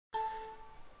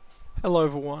Hello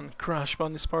everyone, Crash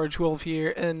MultiSpeedruns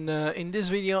here, and in this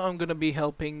video I'm gonna be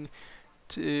helping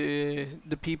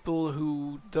the people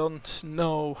who don't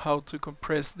know how to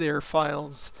compress their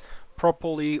files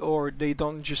properly, or they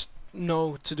don't just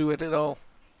know to do it at all.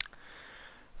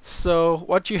 So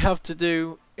what you have to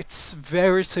do, it's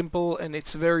very simple and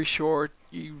it's very short.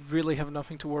 You really have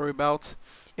nothing to worry about.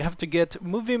 You have to get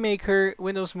Movie Maker,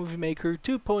 Windows Movie Maker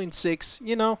 2.6.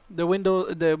 You know,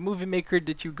 the Movie Maker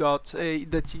that you got,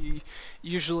 that you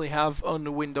usually have on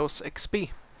the Windows XP.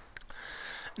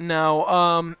 Now,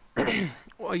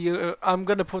 I'm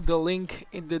gonna put the link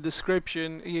in the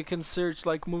description. You can search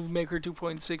like Movie Maker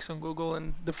 2.6 on Google,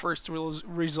 and the first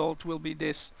result will be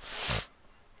this.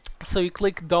 So you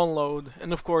click download,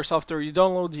 and of course after you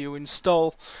download you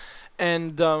install,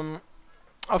 and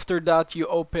after that you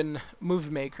open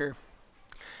Movie Maker.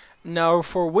 Now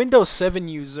for Windows 7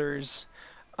 users,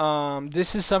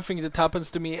 this is something that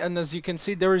happens to me, and as you can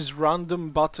see there is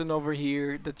random button over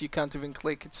here that you can't even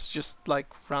click. It's just like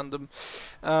random.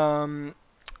 The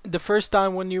first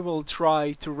time when you will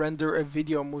try to render a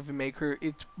video Movie Maker,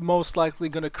 it's most likely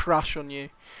gonna crash on you.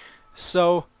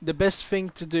 So the best thing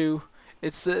to do,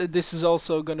 this is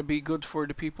also gonna be good for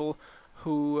the people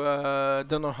who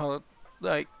don't know how.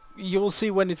 Like, you will see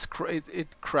when it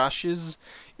crashes.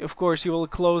 Of course, you will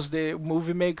close the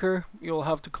Movie Maker. You'll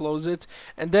have to close it,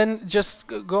 and then just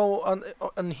go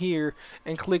on here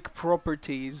and click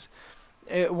Properties.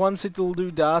 Once it will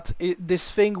do that,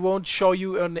 this thing won't show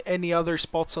you on any other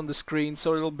spots on the screen,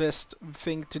 so it'll best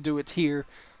thing to do it here.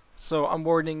 So I'm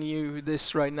warning you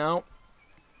this right now.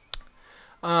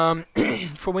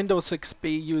 For Windows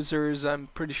XP users, I'm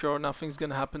pretty sure nothing's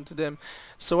gonna happen to them.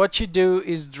 So what you do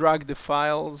is drag the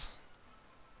files.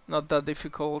 Not that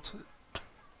difficult.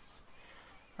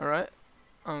 Alright,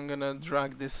 I'm gonna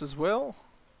drag this as well.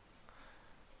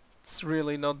 It's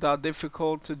really not that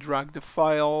difficult to drag the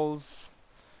files.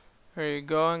 There you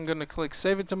go. I'm gonna click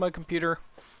save it to my computer.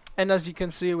 And as you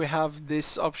can see, we have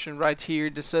this option right here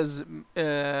that says,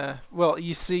 well,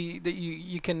 you see that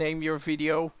you can name your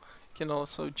video. You can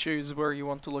also choose where you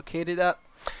want to locate it at.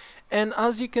 And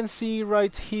as you can see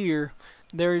right here,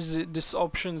 there's this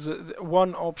options,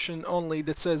 one option only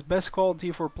that says best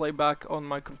quality for playback on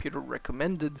my computer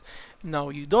recommended. Now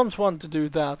you don't want to do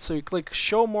that, so you click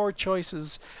show more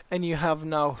choices, and you have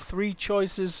now 3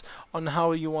 choices on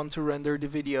how you want to render the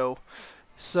video.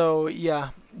 So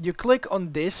yeah, you click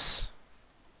on this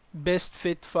best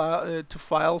fit file to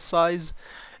file size,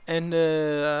 and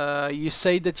you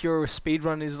say that your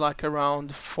speedrun is like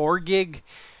around 4 gig.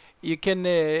 You can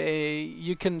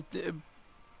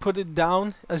put it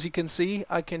down. As you can see,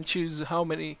 I can choose how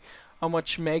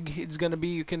much meg it's gonna be.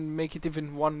 You can make it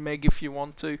even 1 meg if you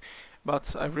want to,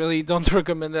 but I really don't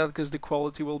recommend that because the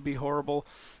quality will be horrible.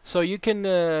 So you can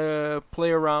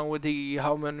play around with the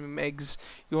how many megs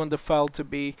you want the file to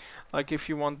be. Like if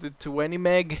you wanted 20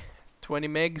 megs,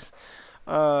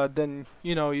 then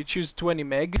you choose 20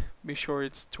 meg. Be sure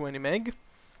it's 20 meg,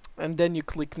 and then you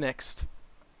click next,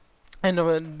 and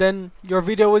then your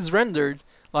video is rendered.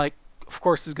 Like, of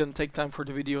course it's gonna take time for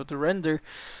the video to render,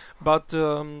 but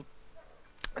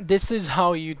this is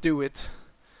how you do it.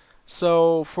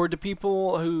 So for the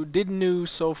people who didn't know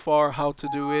so far how to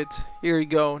do it, here you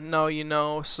go. Now you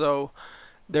know. So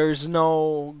there's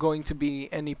no going to be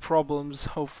any problems,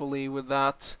 hopefully, with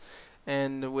that,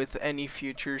 and with any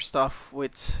future stuff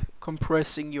with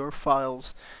compressing your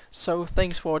files. So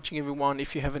thanks for watching, everyone.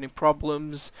 If you have any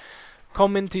problems,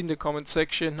 comment in the comment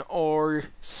section, or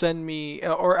send me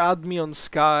or add me on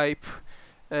Skype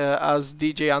as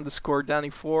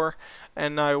DJ_Danny4,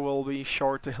 and I will be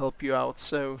sure to help you out.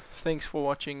 So thanks for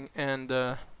watching, and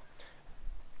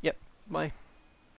yep, bye.